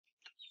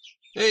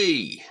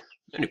Hey,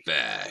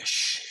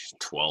 Meas1es,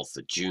 12th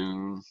of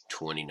June,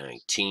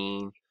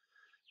 2019.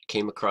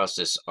 Came across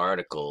this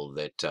article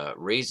that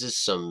raises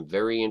some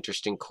very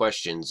interesting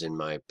questions, in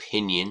my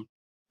opinion.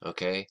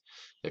 Okay,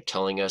 they're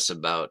telling us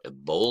about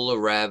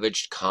Ebola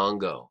ravaged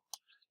Congo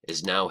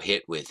is now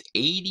hit with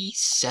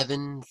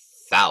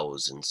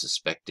 87,000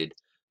 suspected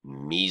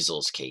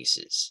measles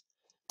cases.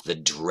 The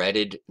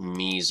dreaded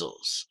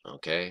measles.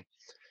 Okay.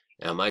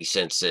 Now, my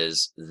sense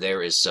says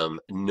there is some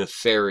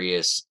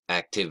nefarious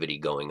activity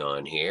going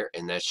on here,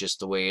 and that's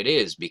just the way it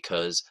is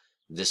because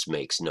this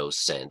makes no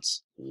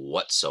sense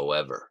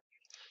whatsoever.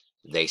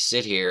 They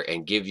sit here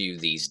and give you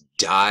these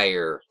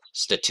dire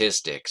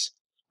statistics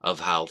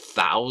of how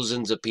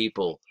thousands of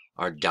people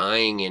are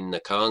dying in the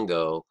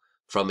Congo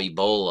from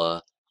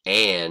Ebola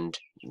and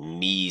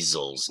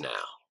measles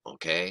now,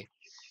 okay?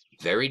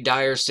 Very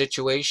dire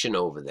situation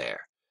over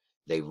there.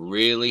 They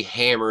really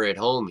hammer it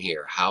home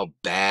here how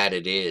bad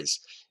it is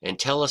and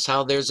tell us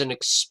how there's an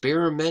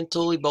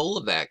experimental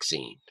Ebola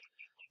vaccine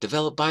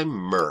developed by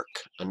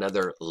Merck,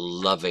 another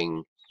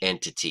loving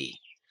entity.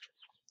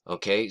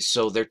 Okay,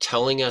 so they're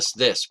telling us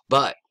this,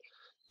 but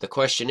the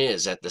question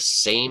is, at the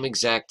same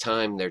exact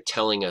time they're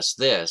telling us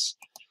this,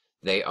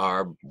 they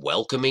are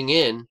welcoming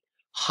in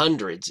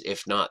hundreds,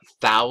 if not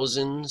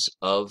thousands,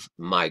 of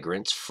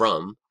migrants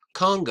from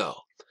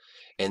Congo.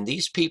 And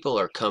these people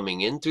are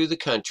coming in through the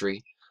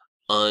country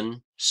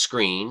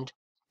unscreened,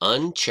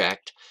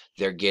 unchecked.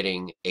 They're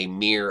getting a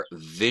mere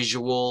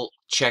visual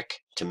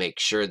check to make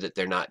sure that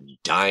they're not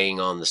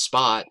dying on the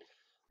spot,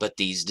 but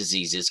these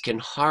diseases can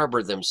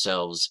harbor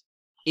themselves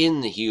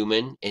in the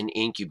human and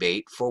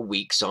incubate for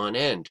weeks on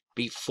end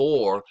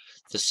before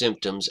the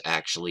symptoms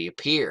actually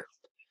appear.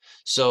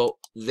 So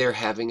they're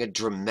having a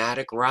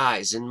dramatic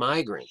rise in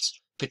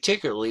migrants,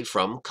 particularly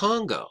from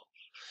Congo.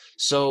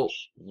 So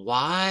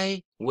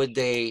why would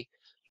they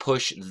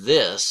push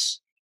this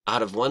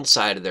out of one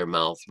side of their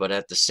mouth, but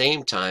at the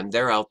same time,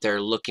 they're out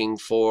there looking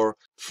for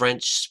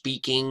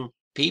French-speaking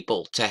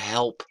people to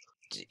help?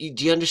 Do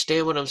you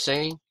understand what I'm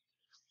saying?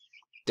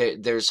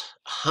 There's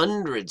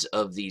hundreds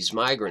of these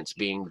migrants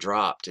being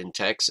dropped in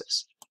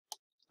Texas,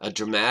 a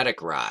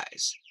dramatic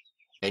rise,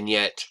 and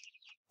yet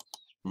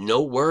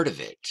no word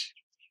of it,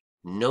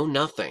 no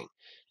nothing,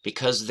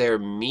 because their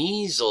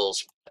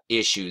measles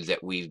issue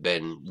that we've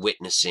been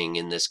witnessing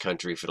in this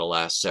country for the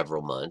last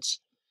several months,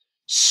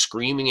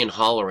 screaming and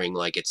hollering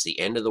like it's the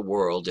end of the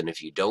world, and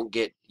if you don't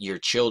get your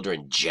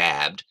children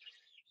jabbed,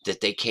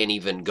 that they can't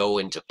even go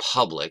into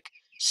public,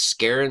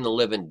 scaring the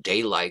living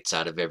daylights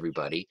out of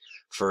everybody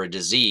for a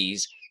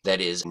disease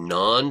that is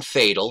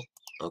non-fatal,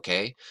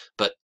 okay?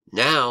 But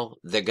now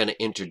they're going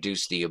to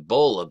introduce the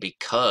Ebola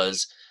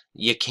because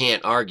you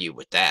can't argue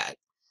with that.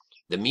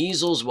 The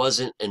measles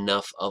wasn't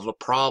enough of a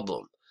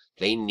problem.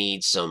 They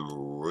need some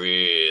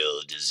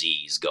real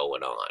disease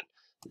going on.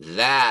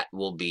 That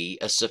will be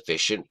a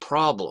sufficient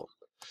problem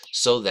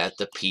so that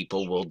the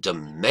people will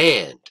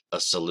demand a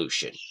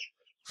solution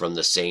from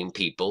the same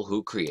people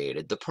who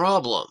created the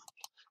problem.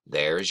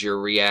 There's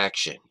your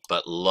reaction.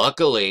 But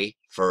luckily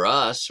for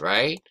us,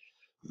 right?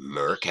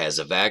 Merck has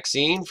a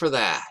vaccine for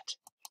that,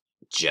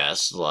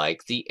 just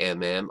like the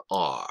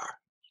MMR.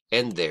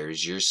 And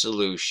there's your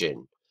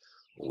solution.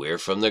 We're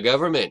from the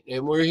government,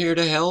 and we're here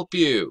to help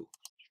you.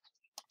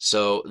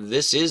 So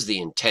this is the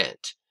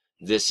intent.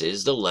 This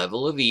is the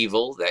level of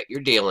evil that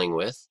you're dealing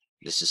with.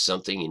 This is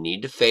something you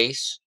need to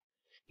face.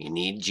 You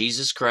need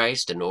Jesus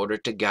Christ in order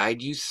to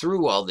guide you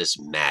through all this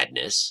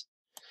madness,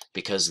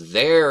 because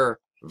their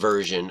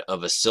version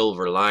of a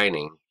silver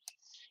lining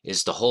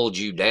is to hold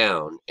you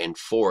down and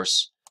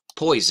force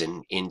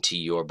poison into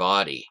your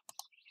body,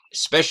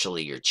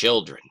 especially your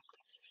children,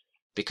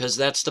 because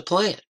that's the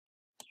plan.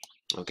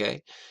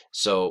 Okay?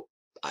 So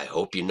I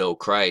hope you know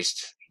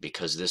Christ,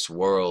 because this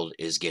world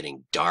is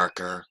getting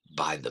darker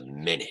by the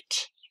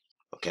minute.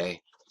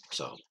 Okay?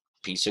 So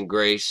peace and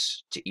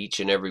grace to each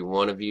and every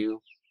one of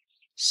you.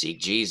 Seek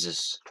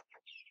Jesus.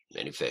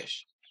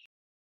 Meas1es.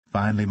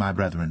 Finally, my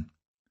brethren,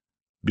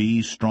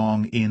 be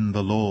strong in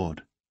the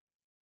Lord,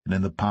 and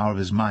in the power of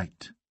his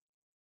might.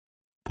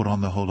 Put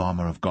on the whole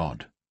armour of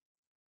God,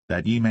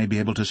 that ye may be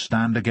able to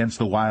stand against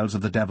the wiles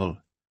of the devil.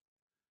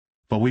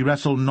 For we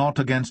wrestle not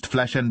against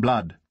flesh and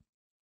blood,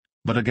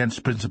 but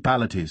against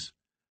principalities,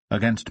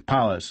 against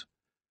powers,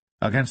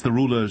 against the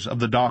rulers of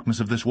the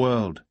darkness of this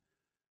world,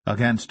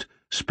 against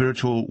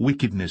spiritual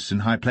wickedness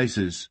in high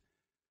places.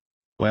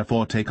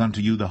 Wherefore take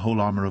unto you the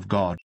whole armour of God,